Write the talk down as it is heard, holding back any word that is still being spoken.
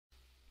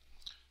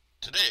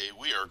Today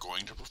we are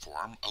going to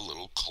perform a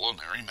little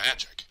culinary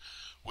magic.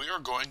 We are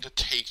going to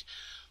take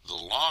the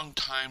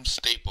longtime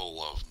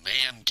staple of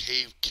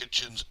ManCave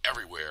kitchens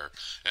everywhere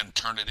and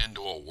turn it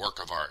into a work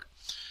of art.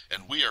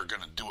 And we are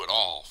going to do it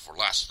all for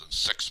less than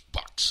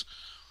 $6.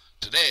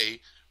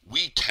 Today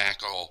we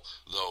tackle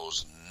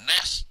those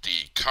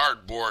nasty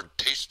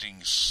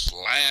cardboard-tasting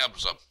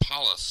slabs of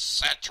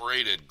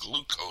polysaturated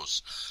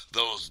glucose,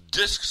 those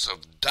discs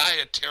of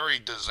dietary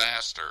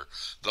disaster,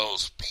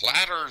 those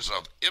platters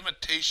of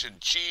imitation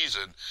cheese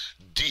and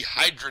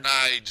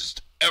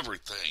dehydrogenized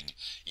everything.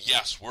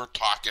 Yes, we're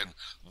talking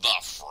the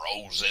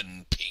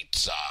frozen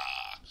pizza.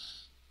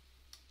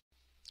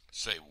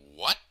 Say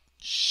what?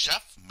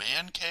 Chef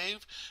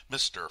ManCave?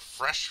 Mr.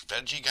 Fresh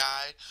Veggie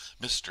Guy?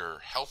 Mr.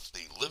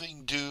 Healthy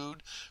Living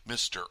Dude?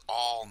 Mr.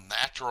 All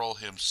Natural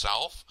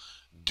himself?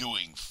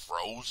 Doing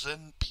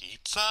frozen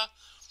pizza?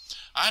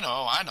 I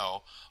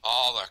know.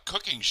 All the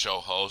cooking show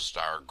hosts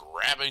are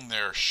grabbing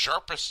their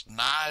sharpest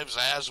knives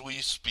as we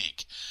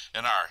speak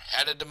and are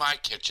headed to my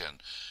kitchen,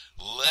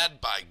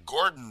 led by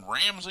Gordon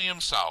Ramsay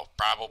himself,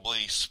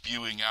 probably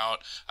spewing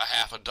out a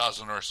half a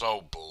dozen or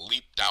so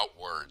bleeped out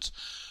words.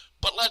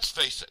 But let's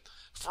face it,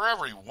 for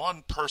every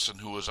one person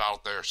who is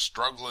out there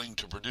struggling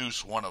to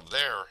produce one of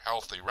their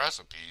healthy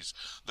recipes,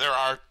 there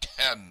are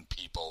 10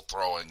 people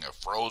throwing a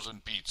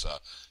frozen pizza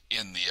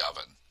in the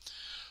oven.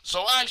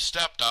 So I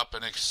stepped up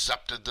and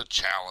accepted the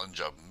challenge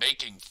of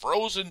making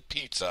frozen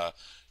pizza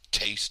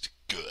taste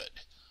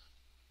good.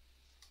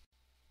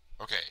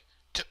 Okay,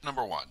 tip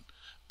number 1.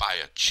 Buy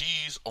a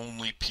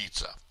cheese-only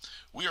pizza.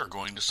 We are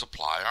going to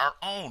supply our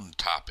own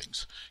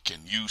toppings.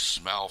 Can you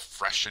smell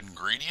fresh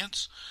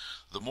ingredients?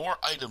 The more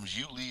items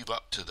you leave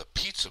up to the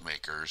pizza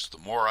makers, the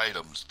more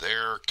items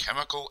their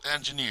chemical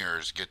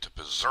engineers get to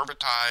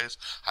preservatize,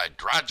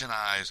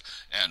 hydrogenize,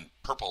 and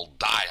purple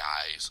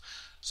dye-eyes.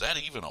 Is that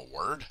even a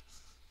word?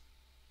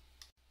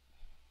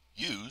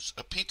 Use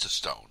a pizza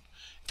stone.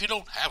 If you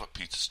don't have a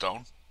pizza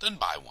stone, then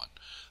buy one.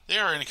 They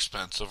are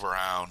inexpensive,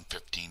 around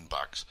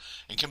 $15,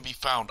 and can be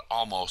found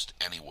almost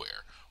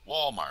anywhere.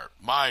 Walmart,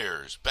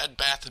 Myers, Bed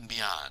Bath &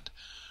 Beyond.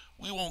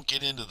 We won't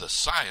get into the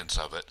science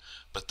of it,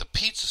 but the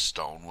pizza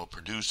stone will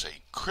produce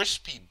a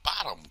crispy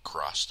bottom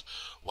crust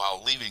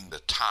while leaving the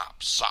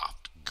top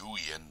soft,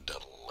 gooey, and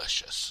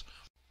delicious.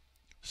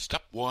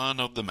 Step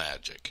 1 of the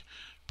magic.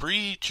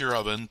 Preheat your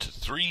oven to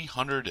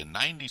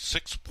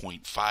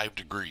 396.5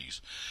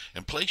 degrees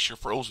and place your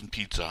frozen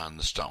pizza on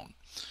the stone.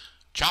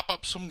 Chop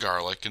up some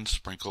garlic and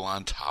sprinkle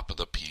on top of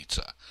the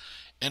pizza.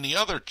 Any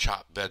other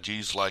chopped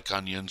veggies like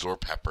onions or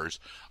peppers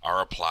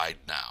are applied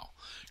now.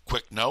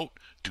 Quick note,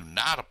 do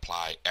not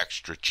apply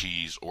extra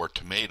cheese or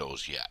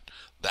tomatoes yet.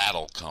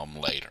 That'll come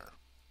later.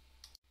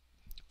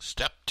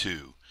 Step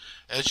 2.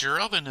 As your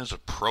oven is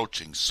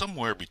approaching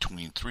somewhere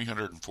between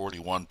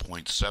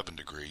 341.7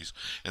 degrees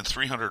and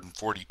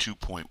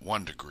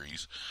 342.1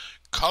 degrees,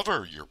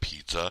 cover your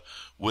pizza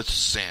with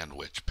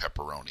sandwich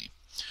pepperoni.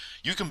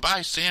 You can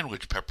buy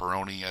sandwich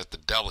pepperoni at the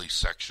deli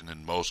section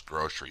in most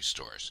grocery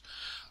stores.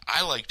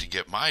 I like to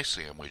get my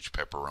sandwich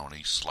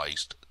pepperoni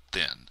sliced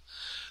thin.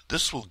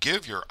 This will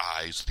give your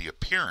eyes the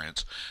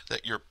appearance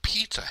that your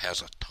pizza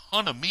has a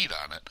ton of meat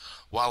on it,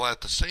 while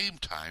at the same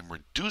time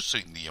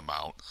reducing the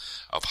amount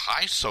of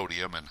high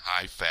sodium and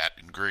high fat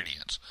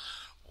ingredients.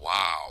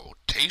 Wow,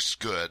 tastes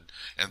good,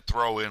 and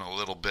throw in a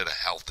little bit of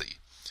healthy.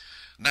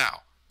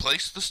 Now,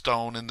 place the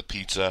stone and the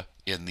pizza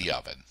in the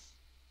oven.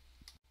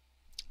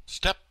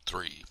 Step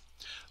 3.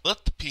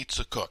 Let the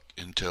pizza cook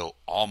until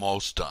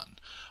almost done.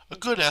 A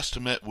good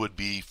estimate would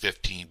be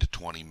 15 to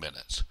 20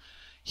 minutes.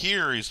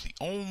 Here is the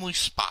only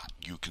spot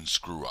you can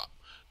screw up.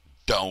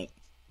 Don't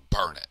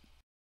burn it.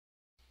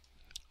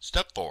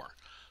 Step 4.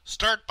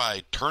 Start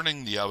by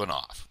turning the oven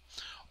off.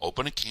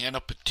 Open a can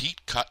of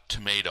petite cut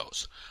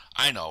tomatoes.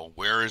 I know,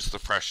 where is the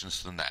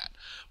freshness in that?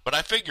 But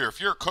I figure if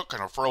you're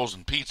cooking a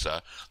frozen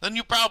pizza, then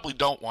you probably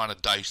don't want to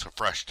dice a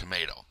fresh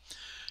tomato.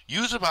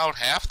 Use about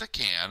half the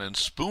can and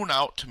spoon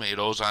out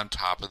tomatoes on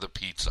top of the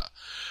pizza.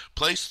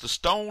 Place the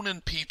stone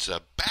and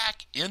pizza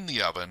back in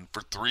the oven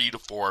for 3 to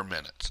 4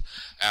 minutes.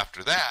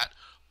 After that,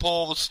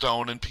 pull the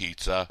stone and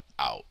pizza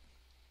out.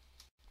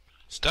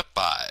 Step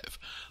 5.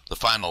 The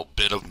final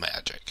bit of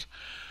magic.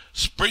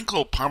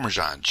 Sprinkle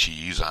Parmesan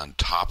cheese on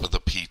top of the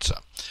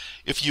pizza.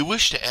 If you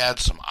wish to add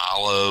some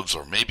olives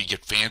or maybe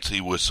get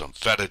fancy with some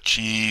feta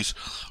cheese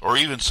or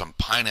even some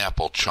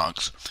pineapple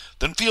chunks,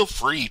 then feel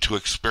free to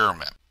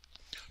experiment.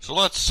 So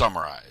let's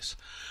summarize.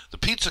 The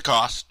pizza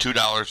costs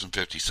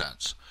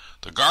 $2.50.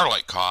 The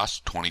garlic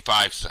costs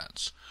 25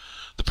 cents.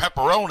 The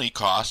pepperoni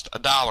cost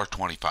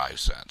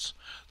 $1.25.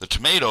 The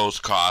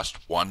tomatoes cost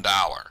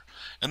 $1.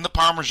 And the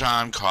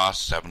Parmesan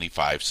cost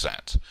 75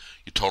 cents.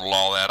 You total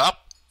all that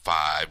up,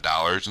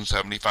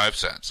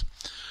 $5.75.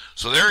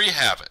 So there you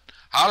have it.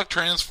 How to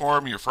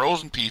transform your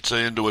frozen pizza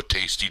into a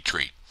tasty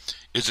treat.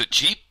 Is it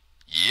cheap?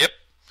 Yep.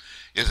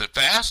 Is it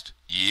fast?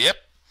 Yep.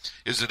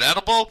 Is it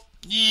edible?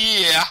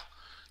 Yeah.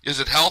 Is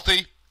it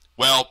healthy?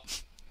 Well,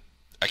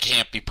 I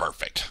can't be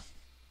perfect.